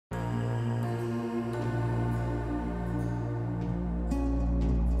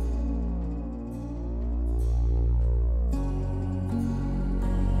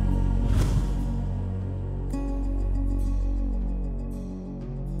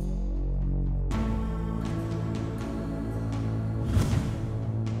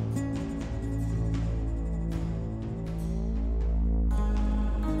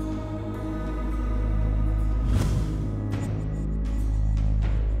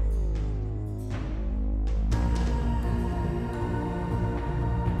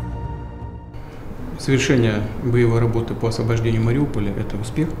Совершение боевой работы по освобождению Мариуполя – это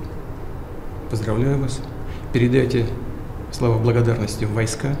успех. Поздравляю вас. Передайте слова благодарности в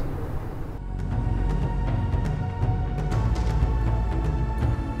войска.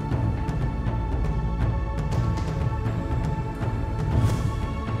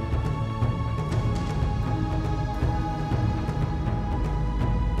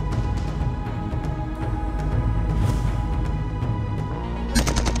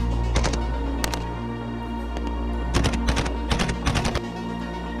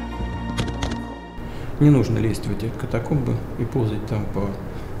 Не нужно лезть в эти катакомбы и ползать там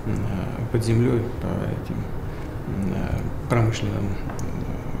под землей по этим промышленным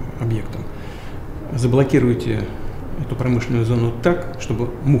объектам. Заблокируйте эту промышленную зону так, чтобы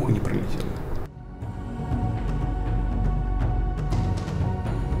муха не пролетела.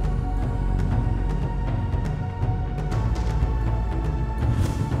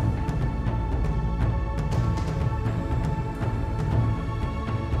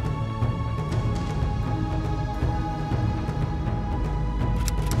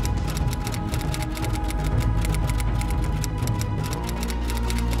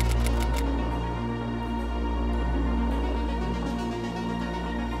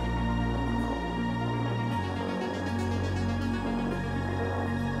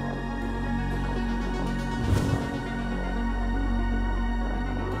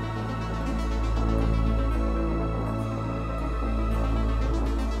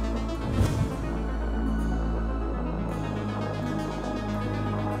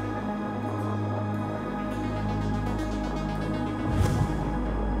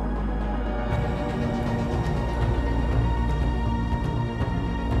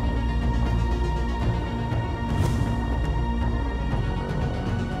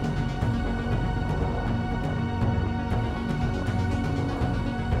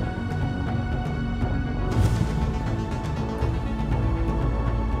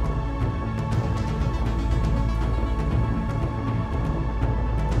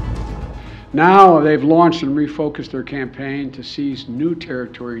 Now they've launched and refocused their campaign to seize new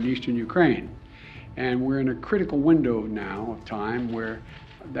territory in eastern Ukraine. And we're in a critical window now of time where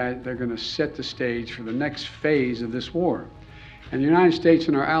they're going to set the stage for the next phase of this war. And the United States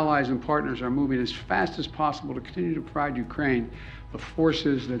and our allies and partners are moving as fast as possible to continue to provide Ukraine the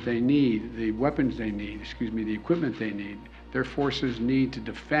forces that they need, the weapons they need, the equipment they need. Their forces need to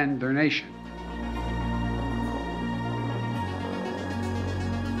defend their nation.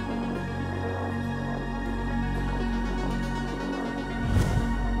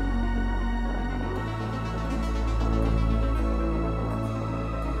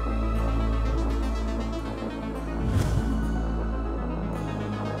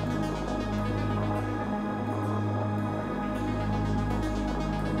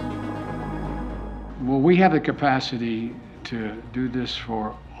 Well, we have the capacity to do this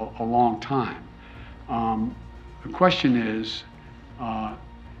for a long time. The question is,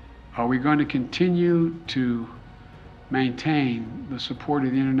 are we going to continue to maintain the support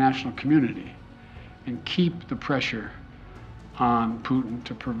of the international community and keep the pressure on Putin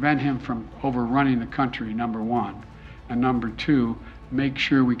to prevent him from overrunning the country, number one, and number two, make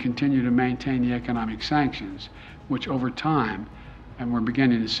sure we continue to maintain the economic sanctions, which over time, and we're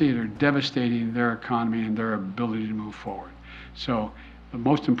beginning to see it, are devastating their economy and their ability to move forward. So the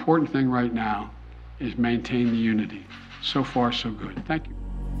most important thing right now is maintain the unity. So far, so good. Thank you.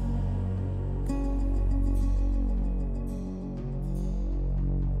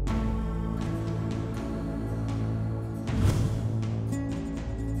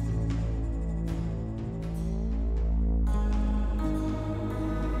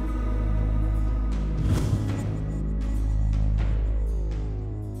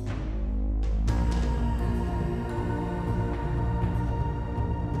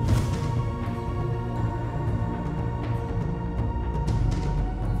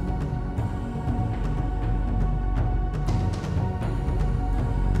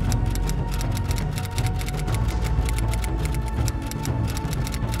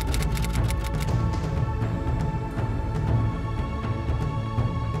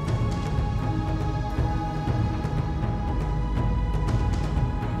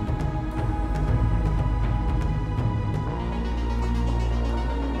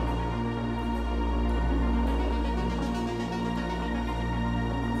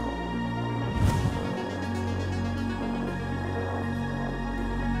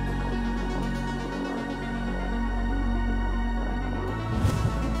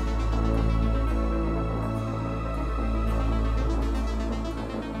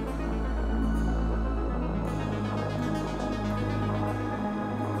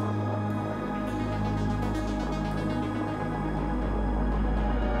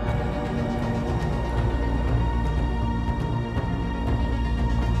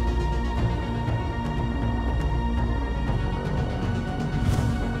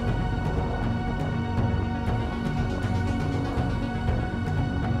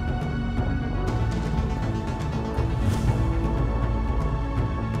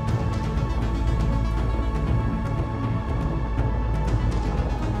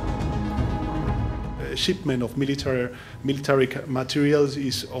 shipment of military materials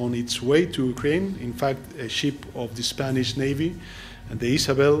is on its way to Ukraine. In fact, a ship of the Spanish Navy, the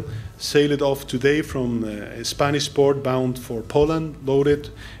Isabel, sailed off today from a Spanish port bound for Poland, loaded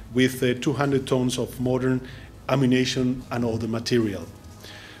with 200 tons of modern ammunition and other material.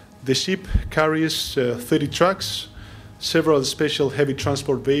 The ship carries 30 trucks, several special heavy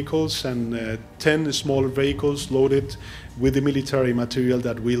transport vehicles, and 10 smaller vehicles loaded with the military material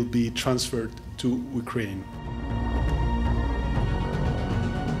that will be transferred to Ukraine.